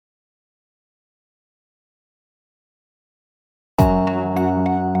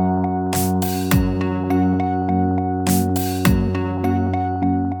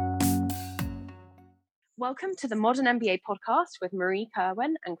Welcome to the Modern MBA podcast with Marie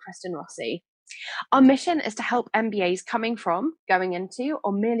Kerwin and Kristen Rossi. Our mission is to help MBAs coming from, going into,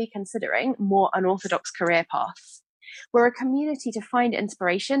 or merely considering more unorthodox career paths. We're a community to find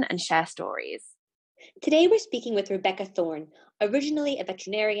inspiration and share stories. Today we're speaking with Rebecca Thorne. Originally a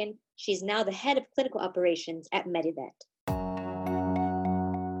veterinarian, she's now the head of clinical operations at Medivet.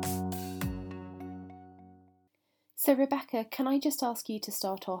 So Rebecca, can I just ask you to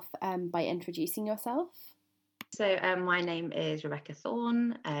start off by introducing yourself? So my name is Rebecca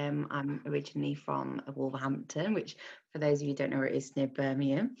Thorne. I'm originally from Wolverhampton, which for those of you who don't know where it is, near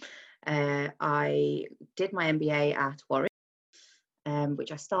Birmingham. I did my MBA at Warwick,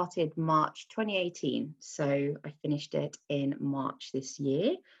 which I started March 2018. So I finished it in March this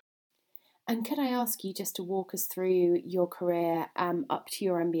year. And could I ask you just to walk us through your career up to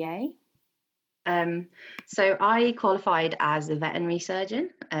your MBA? So I qualified as a veterinary surgeon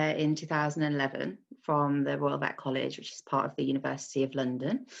in 2011 from the Royal Vet College, which is part of the University of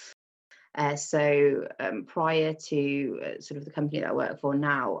London. So prior to sort of the company that I work for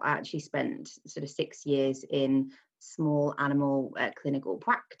now, I actually spent sort of 6 years in small animal clinical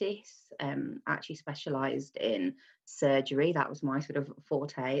practice. Actually specialised in surgery. That was my sort of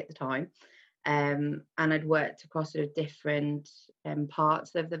forte at the time. And I'd worked across sort of different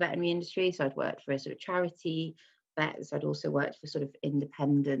parts of the veterinary industry. So I'd worked for a sort of charity vets. I'd also worked for sort of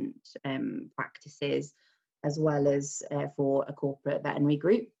independent practices, as well as for a corporate veterinary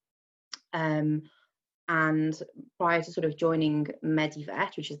group. And prior to sort of joining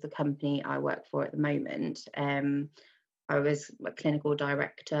Medivet, which is the company I work for at the moment, I was a clinical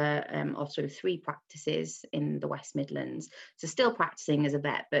director of sort of 3 practices in the West Midlands. So still practicing as a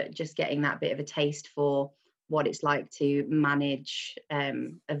vet, but just getting that bit of a taste for what it's like to manage a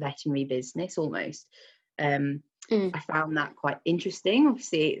veterinary business almost. I found that quite interesting.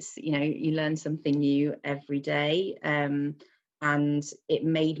 Obviously, it's, you learn something new every day. And it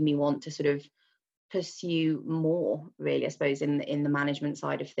made me want to sort of pursue more, really, I suppose, in the management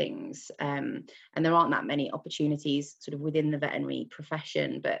side of things. And there aren't that many opportunities sort of within the veterinary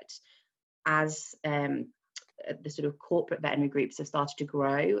profession, but as the sort of corporate veterinary groups have started to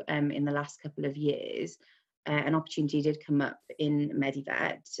grow in the last couple of years, an opportunity did come up in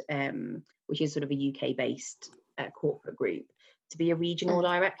Medivet, which is sort of a UK-based corporate group, to be a regional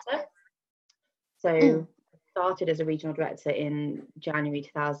director. So I started as a regional director in January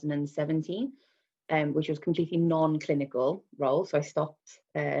 2017. Which was completely non-clinical role. So I stopped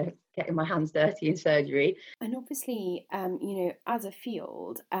getting my hands dirty in surgery. And obviously, as a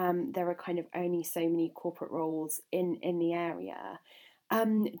field, there are kind of only so many corporate roles in the area.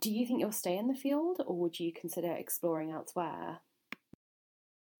 Do you think you'll stay in the field, or would you consider exploring elsewhere?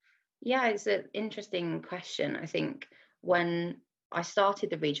 Yeah, it's an interesting question. I think when I started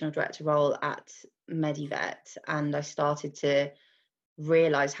the regional director role at Medivet, and I started to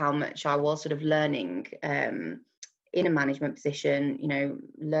realise how much I was sort of learning in a management position,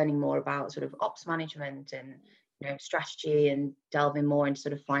 learning more about sort of ops management and, strategy, and delving more into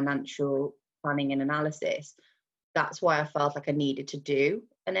sort of financial planning and analysis. That's why I felt like I needed to do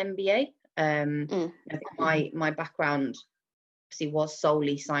an MBA. I think my background obviously was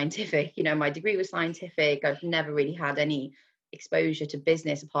solely scientific. My degree was scientific. I've never really had any exposure to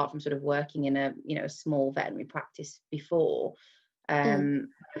business apart from sort of working in a small veterinary practice before. I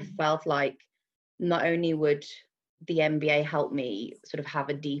felt like not only would the MBA help me sort of have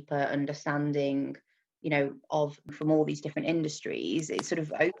a deeper understanding, of from all these different industries, it sort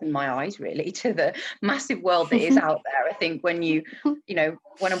of opened my eyes really to the massive world that is out there. I think when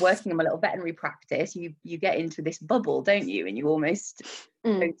when I'm working in my little veterinary practice, you get into this bubble, don't you? And you almost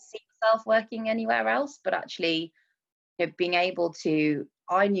don't see yourself working anywhere else. But actually, being able to,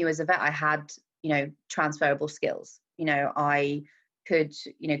 I knew as a vet I had, transferable skills. I could,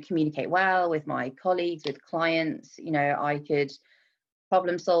 communicate well with my colleagues, with clients. I could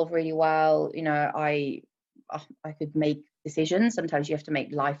problem solve really well. I could make decisions. Sometimes you have to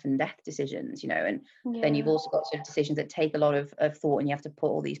make life and death decisions, and then you've also got sort of decisions that take a lot of thought, and you have to put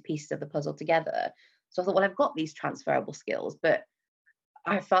all these pieces of the puzzle together. So I thought, well, I've got these transferable skills, but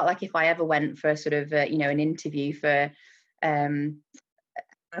I felt like if I ever went for sort of, an interview for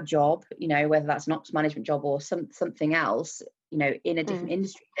a job, whether that's an ops management job or something else, in a different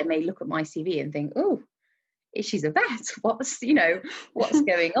industry, they may look at my CV and think, oh, she's a vet, what's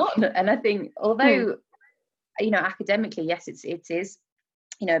going on? And I think, although academically, yes, it is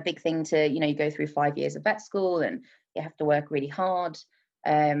a big thing to you go through 5 years of vet school, and you have to work really hard,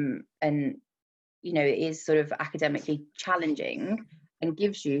 and it is sort of academically challenging and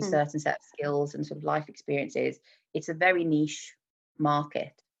gives you certain set of skills and sort of life experiences. It's a very niche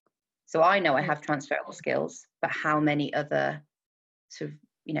market. So I know I have transferable skills, but how many other sort of,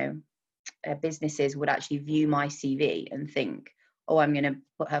 businesses would actually view my CV and think, oh, I'm going to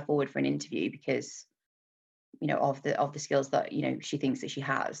put her forward for an interview because, of the skills that, she thinks that she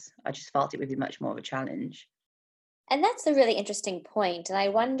has. I just felt it would be much more of a challenge. And that's a really interesting point. And I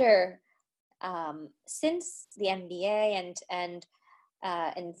wonder, since the MBA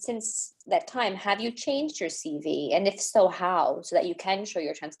and since that time, have you changed your CV? And if so, how? So that you can show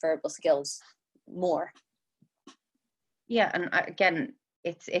your transferable skills more. Yeah, and again,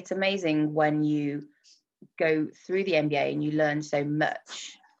 it's amazing when you go through the MBA and you learn so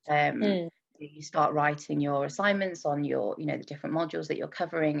much. You start writing your assignments on your, the different modules that you're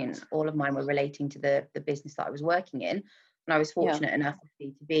covering, and all of mine were relating to the business that I was working in. And I was fortunate enough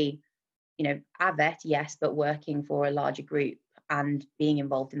to be, a vet, yes, but working for a larger group and being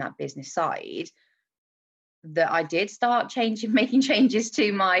involved in that business side, that I did start making changes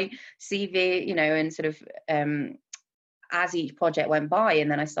to my CV, and sort of as each project went by. And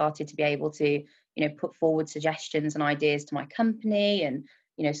then I started to be able to, put forward suggestions and ideas to my company, and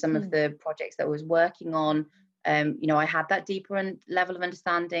some of the projects that I was working on, I had that deeper level of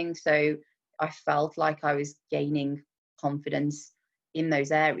understanding. So I felt like I was gaining confidence in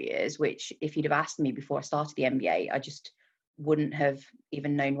those areas, which if you'd have asked me before I started the MBA, I just wouldn't have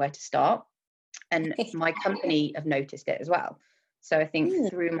even known where to start. And my company have noticed it as well. So I think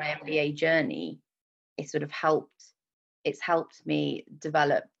through my MBA journey, it's helped me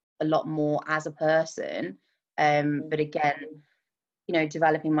develop a lot more as a person. But again,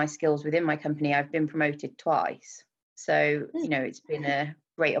 developing my skills within my company, I've been promoted twice. So, it's been a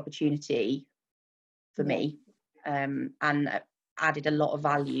great opportunity for me, and added a lot of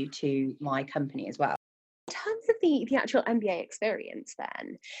value to my company as well. In terms of the actual MBA experience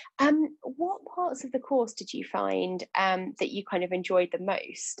then, what parts of the course did you find that you kind of enjoyed the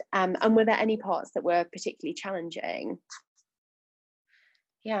most? And were there any parts that were particularly challenging?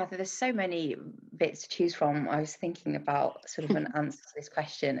 Yeah, there's so many bits to choose from. I was thinking about sort of an answer to this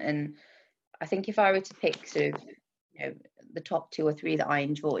question, and I think if I were to pick sort of, the top 2 or 3 that I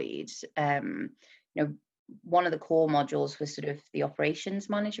enjoyed, one of the core modules was sort of the operations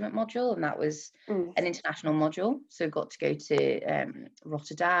management module, and that was an international module. So got to go to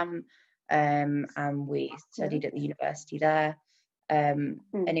Rotterdam, and we studied at the university there. And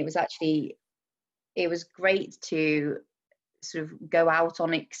it was great to sort of go out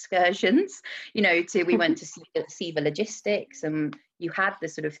on excursions, we went to see the logistics, and you had the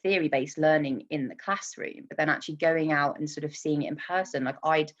sort of theory-based learning in the classroom, but then actually going out and sort of seeing it in person. Like,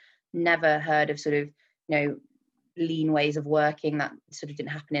 I'd never heard of sort of, lean ways of working. That sort of didn't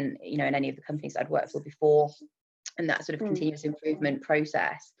happen in, in any of the companies I'd worked for before, and that sort of continuous improvement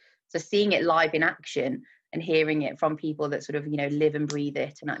process. So seeing it live in action and hearing it from people that sort of, live and breathe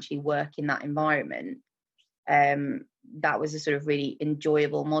it and actually work in that environment, that was a sort of really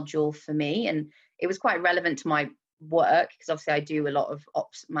enjoyable module for me, and it was quite relevant to my work because obviously I do a lot of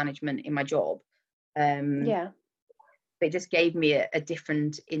ops management in my job. But it just gave me a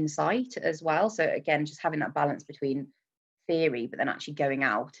different insight as well. So again, just having that balance between theory but then actually going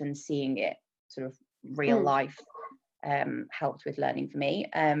out and seeing it sort of real life helped with learning for me.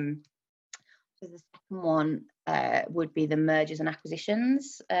 So the second one would be the mergers and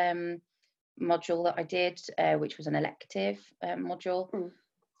acquisitions module that I did, which was an elective module.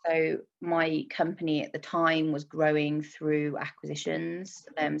 So my company at the time was growing through acquisitions,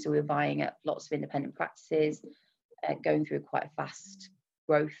 so we were buying up lots of independent practices, going through quite a fast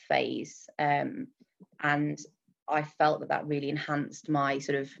growth phase, and I felt that really enhanced my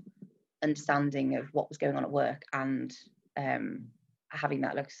sort of understanding of what was going on at work, and having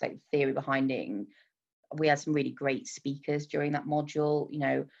that theory behind it. We had some really great speakers during that module.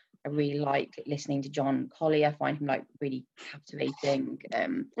 I really like listening to John Colley. I find him really captivating.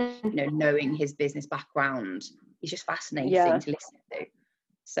 Knowing his business background, he's just fascinating to listen to.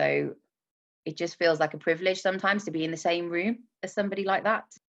 So it just feels like a privilege sometimes to be in the same room as somebody like that.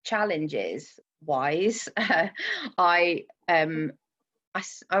 Challenges wise, I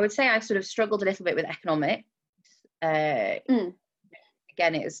would say I sort of struggled a little bit with economics.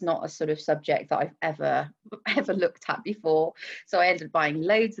 Again, it's not a sort of subject that I've ever looked at before. So I ended up buying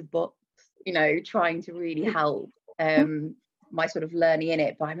loads of books, trying to really help my sort of learning in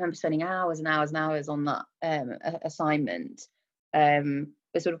it. But I remember spending hours and hours and hours on that assignment.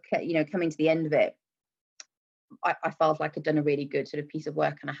 But sort of, coming to the end of it, I felt like I'd done a really good sort of piece of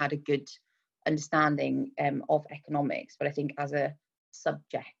work, and I had a good understanding of economics. But I think as a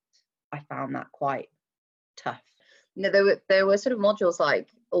subject, I found that quite tough. There were sort of modules like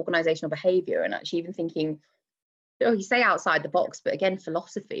organizational behavior, and actually even thinking you say outside the box, but again,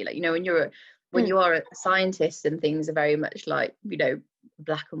 philosophy, like, you know, when you are a scientist and things are very much like, you know,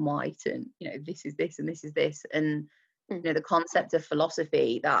 black and white, and, you know, this is this and this is this, and you know, the concept of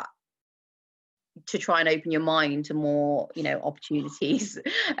philosophy, that to try and open your mind to more, you know, opportunities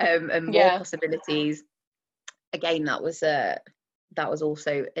and more possibilities. Again, that was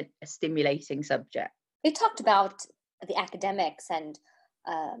also a stimulating subject. We talked about the academics and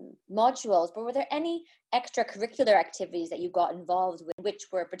modules, but were there any extracurricular activities that you got involved with which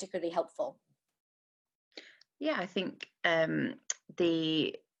were particularly helpful? Yeah, I think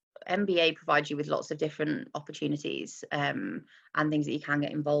the MBA provides you with lots of different opportunities and things that you can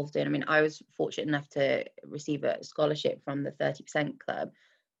get involved in. I mean, I was fortunate enough to receive a scholarship from the 30% Club,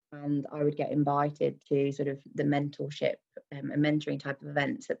 and I would get invited to sort of the mentorship and mentoring type of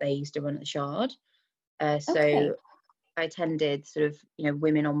events that they used to run at the Shard. So I attended sort of, you know,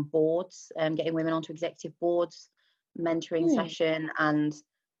 women on boards, getting women onto executive boards, mentoring session, and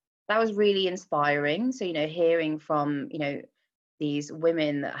that was really inspiring. So, you know, hearing from, you know, these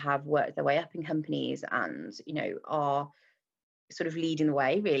women that have worked their way up in companies and, you know, are sort of leading the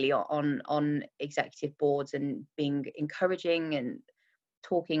way really on executive boards, and being encouraging and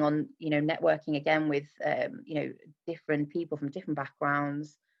talking on, you know, networking again with you know, different people from different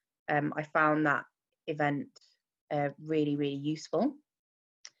backgrounds. I found that event really, really useful.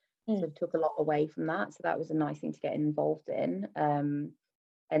 So I took a lot away from that, so that was a nice thing to get involved in.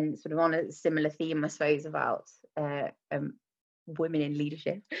 And sort of on a similar theme, I suppose, about women in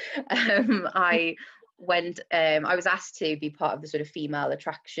leadership, I was asked to be part of the sort of female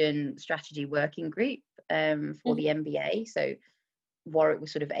attraction strategy working group for the MBA. So Warwick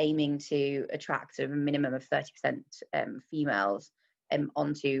was sort of aiming to attract sort of a minimum of 30% females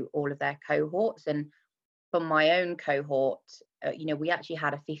onto all of their cohorts. And from my own cohort, you know, we actually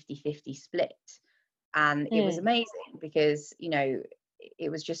had a 50-50 split, and it was amazing because, you know,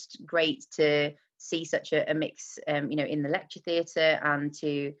 it was just great to see such a mix, you know, in the lecture theatre, and to,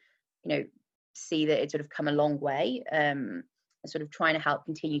 you know, see that it sort of come a long way, and sort of trying to help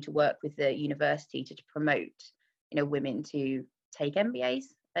continue to work with the university to promote, you know, women to take MBAs,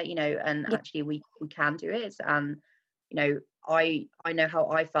 you know, and actually we can do it. And, you know, I know how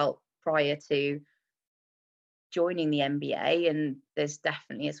I felt prior to joining the MBA, and there's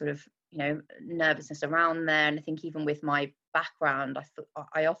definitely a sort of, you know, nervousness around there. And I think even with my background,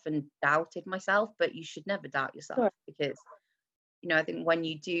 I often doubted myself, but you should never doubt yourself, because, you know, I think when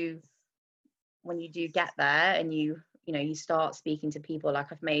you do get there, and you know, you start speaking to people,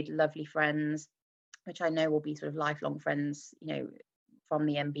 like I've made lovely friends, which I know will be sort of lifelong friends, you know, from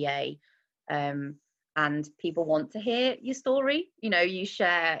the MBA, and people want to hear your story. You know, you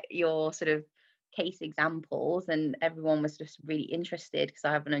share your sort of case examples, and everyone was just really interested because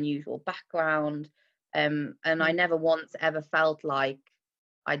I have an unusual background, and I never once ever felt like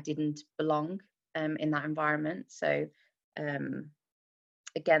I didn't belong in that environment. So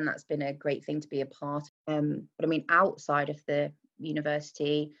again, that's been a great thing to be a part of. But I mean, outside of the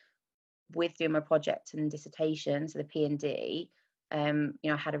university, with doing my project and dissertation, so the P&D, you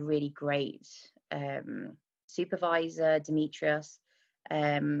know, I had a really great supervisor, Demetrius,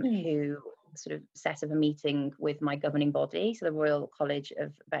 who sort of set up a meeting with my governing body, so the Royal College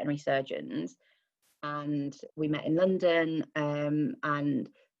of Veterinary Surgeons, and we met in London and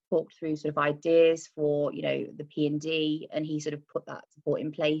talked through sort of ideas for, you know, the P&D, and he sort of put that support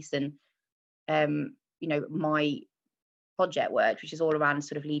in place. And you know, my project work, which is all around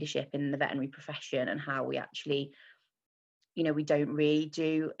sort of leadership in the veterinary profession, and how we actually, you know, we don't really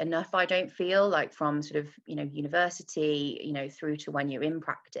do enough, I don't feel like, from sort of, you know, university, you know, through to when you're in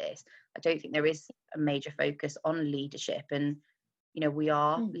practice. I don't think there is a major focus on leadership. And, you know, we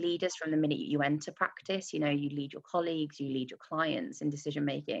are leaders from the minute you enter practice. You know, you lead your colleagues, you lead your clients in decision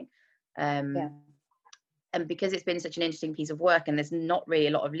making. And because it's been such an interesting piece of work, and there's not really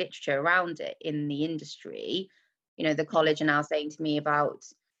a lot of literature around it in the industry, you know, the college are now saying to me about,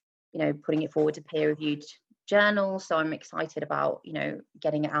 you know, putting it forward to peer-reviewed journals. So I'm excited about, you know,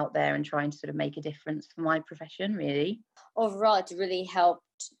 getting it out there and trying to sort of make a difference for my profession, really. Overall, it's really helped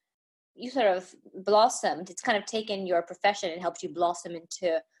you sort of blossomed. It's kind of taken your profession and helped you blossom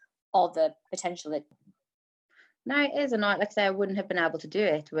into all the potential. No, it is. And like I say, I wouldn't have been able to do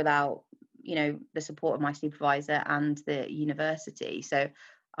it without, you know, the support of my supervisor and the university. So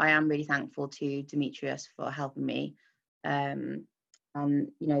I am really thankful to Demetrius for helping me, and,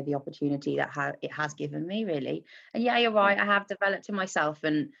 you know, the opportunity that it has given me, really. And yeah, you're right, I have developed in myself,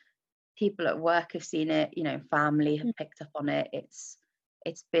 and people at work have seen it, you know, family have picked up on it.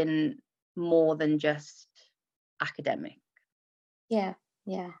 It's been more than just academic. Yeah.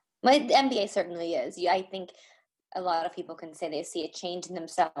 Well, the MBA certainly is. I think a lot of people can say they see a change in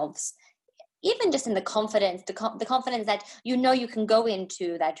themselves, even just in the confidence, the confidence that you can go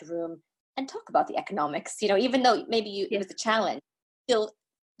into that room and talk about the economics, even though maybe it was a challenge, still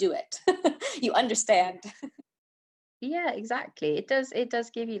do it. You understand. Yeah, exactly. It does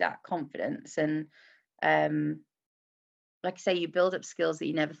give you that confidence, and like I say, you build up skills that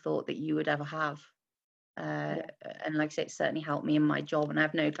you never thought that you would ever have. And like I say, it certainly helped me in my job, and I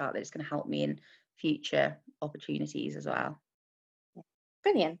have no doubt that it's going to help me in future opportunities as well.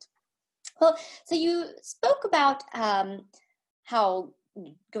 Brilliant. Well, so you spoke about how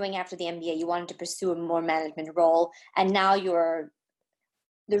going after the MBA, you wanted to pursue a more management role, and now you're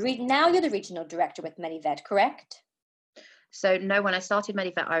the regional director with Medivet, correct? So no, when I started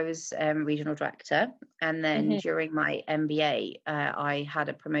Medivet, I was regional director, and then during my MBA, I had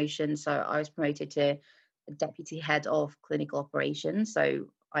a promotion. So I was promoted to deputy head of clinical operations. So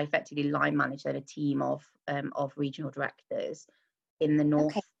I effectively line managed a team of regional directors in the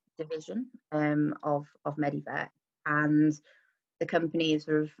North division of Medivet, and the company has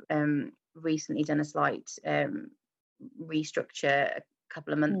sort of recently done a slight restructure a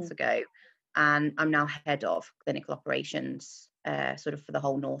couple of months ago, and I'm now head of clinical operations sort of for the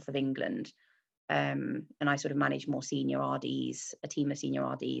whole north of England, and I sort of manage more senior RDs, a team of senior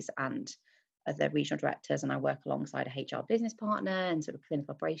RDs and other regional directors, and I work alongside a HR business partner and sort of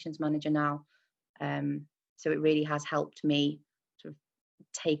clinical operations manager now. So it really has helped me sort of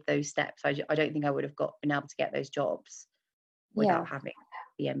take those steps. I don't think I would have been able to get those jobs without having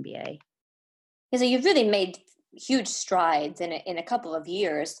the MBA. Yeah, so you've really made huge strides in a couple of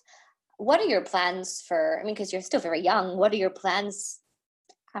years. What are your plans for, because you're still very young, what are your plans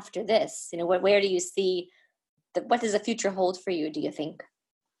after this? Where do you see, what does the future hold for you, do you think?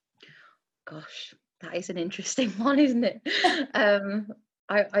 Gosh, that is an interesting one, isn't it? And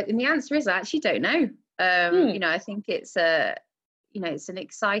the answer is I actually don't know. I think it's it's an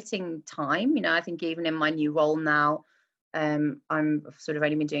exciting time. I think even in my new role now, I'm sort of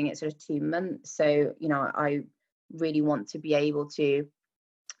only been doing it sort of 2 months. So, I really want to be able to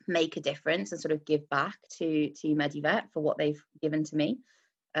make a difference and sort of give back to Medivet for what they've given to me.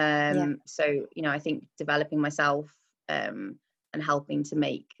 So, I think developing myself and helping to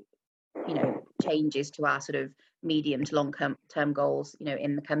make, changes to our sort of medium to long term goals,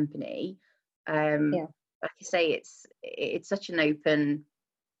 in the company. Like I say, it's such an open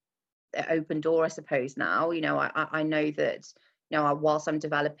door, I suppose. Now, I know that, whilst I'm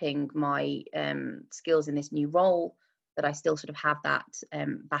developing my skills in this new role, that I still sort of have that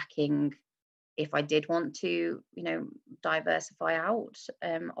backing if I did want to, diversify out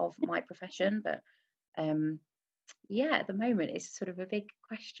of my profession. But at the moment, it's sort of a big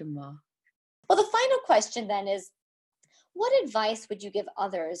question mark. Well, the final question then is, what advice would you give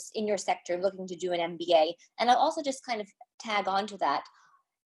others in your sector looking to do an MBA? And I'll also just kind of tag on to that.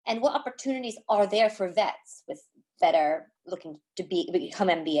 And what opportunities are there for vets that are looking to become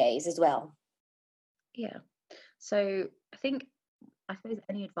MBAs as well? Yeah. So I suppose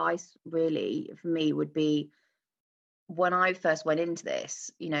any advice really for me would be, when I first went into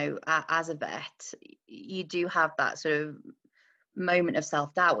this, as a vet, you do have that sort of moment of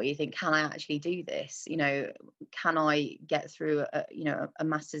self-doubt where you think, can I actually do this? Can I get through a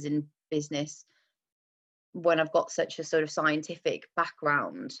master's in business when I've got such a sort of scientific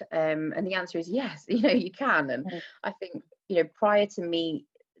background? And the answer is yes, you can. And I think, prior to me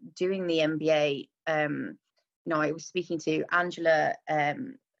doing the MBA, I was speaking to Angela,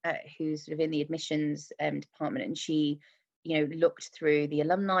 who's sort of in the admissions department, and she, looked through the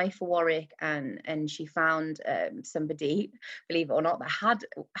alumni for Warwick, and she found somebody, believe it or not, that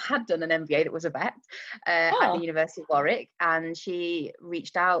had done an MBA that was a vet at the University of Warwick, and she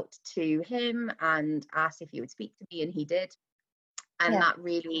reached out to him and asked if he would speak to me, and he did, and that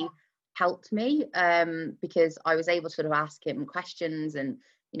really helped me because I was able to sort of ask him questions and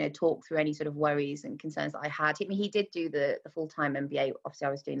talk through any sort of worries and concerns that I had. He did do the full-time MBA. Obviously,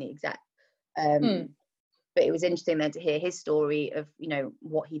 I was doing the exec. But it was interesting then to hear his story of,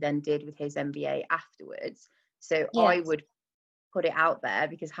 what he then did with his MBA afterwards. So I would put it out there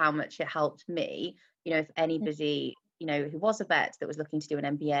because how much it helped me. If anybody, who was a vet that was looking to do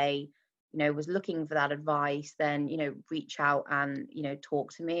an MBA, was looking for that advice, then, reach out and,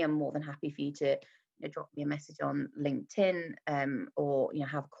 talk to me. I'm more than happy for you to drop me a message on LinkedIn or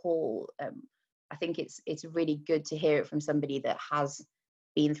have a call. I think it's really good to hear it from somebody that has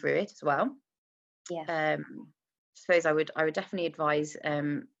been through it as well. I suppose I would definitely advise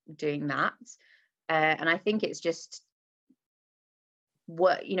doing that, and I think it's just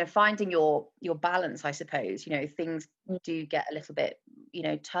what finding your balance, I suppose. Things do get a little bit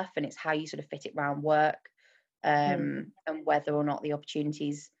tough, and it's how you sort of fit it around work, and whether or not the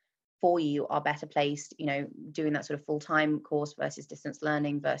opportunities for you are better placed, doing that sort of full-time course versus distance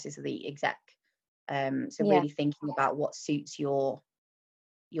learning versus the exec. So really thinking about what suits your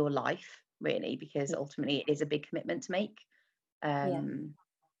life, really, because ultimately it is a big commitment to make. And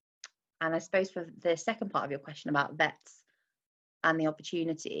I suppose for the second part of your question about vets and the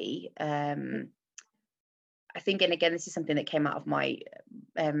opportunity, I think, and again, this is something that came out of my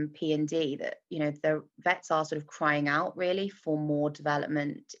P&D, that the vets are sort of crying out really for more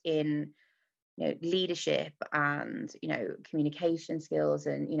development in leadership and communication skills,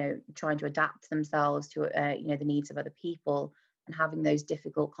 and trying to adapt themselves to the needs of other people and having those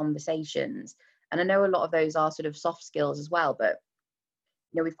difficult conversations. And I know a lot of those are sort of soft skills as well, but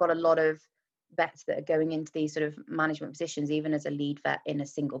we've got a lot of vets that are going into these sort of management positions, even as a lead vet in a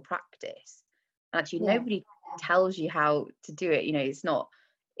single practice. Actually, nobody tells you how to do it. It's not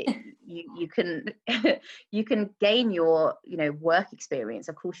you can you can gain your work experience,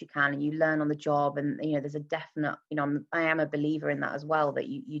 of course you can, and you learn on the job, and there's a definite I am a believer in that as well, that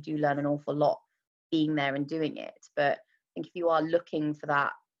you do learn an awful lot being there and doing it. But I think if you are looking for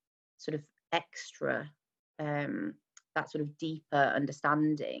that sort of extra that sort of deeper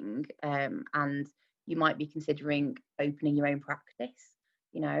understanding, and you might be considering opening your own practice,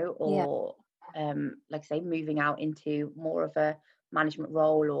 or like I say, moving out into more of a management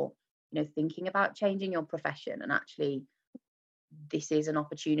role, or thinking about changing your profession, and actually this is an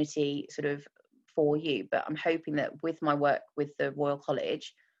opportunity sort of for you. But I'm hoping that with my work with the Royal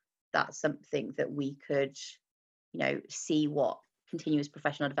College, that's something that we could see what continuous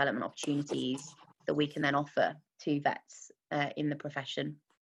professional development opportunities that we can then offer to vets in the profession.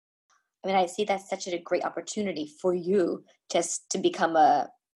 I mean, I see that's such a great opportunity for you just to become a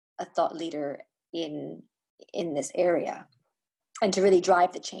thought leader in this area and to really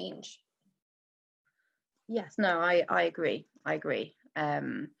drive the change. Yes, no, I agree.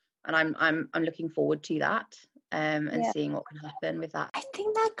 And I'm looking forward to that, and seeing what can happen with that. I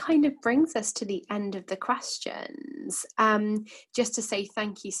think that kind of brings us to the end of the questions. Just to say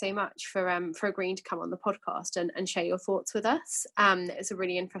thank you so much for agreeing to come on the podcast and share your thoughts with us. It was a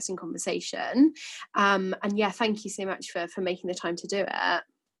really interesting conversation. And thank you so much for making the time to do it.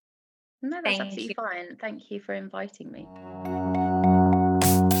 No, that's absolutely fine. Thank you for inviting me.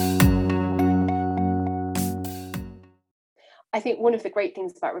 I think one of the great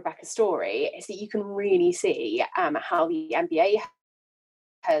things about Rebecca's story is that you can really see how the MBA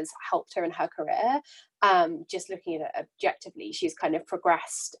has helped her in her career. Just looking at it objectively, she's kind of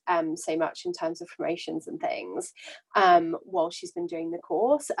progressed so much in terms of promotions and things while she's been doing the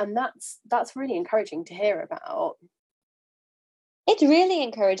course, and that's really encouraging to hear about. It's really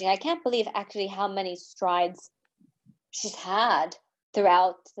encouraging. I can't believe actually how many strides she's had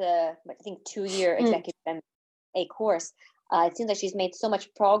throughout the, I think, 2-year executive MBA course. It seems like she's made so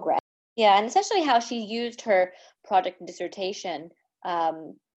much progress. Yeah, and especially how she used her project and dissertation,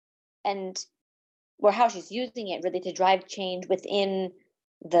 or how she's using it really to drive change within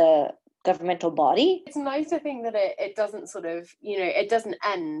the governmental body. It's nice to think that it doesn't sort of, it doesn't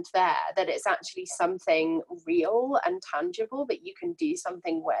end there, that it's actually something real and tangible that you can do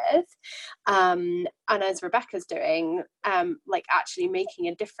something with. And as Rebecca's doing, like actually making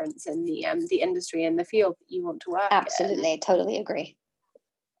a difference in the industry and the field that you want to work in. Absolutely, totally agree.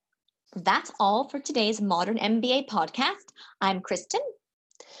 That's all for today's Modern MBA podcast. I'm Kristen.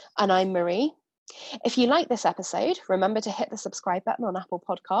 And I'm Marie. If you like this episode, remember to hit the subscribe button on Apple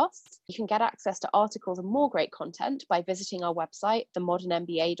Podcasts. You can get access to articles and more great content by visiting our website,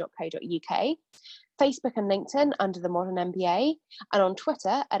 themodernmba.co.uk, Facebook and LinkedIn under The Modern MBA, and on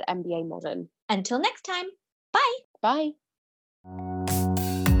Twitter at MBA Modern. Until next time, bye! Bye!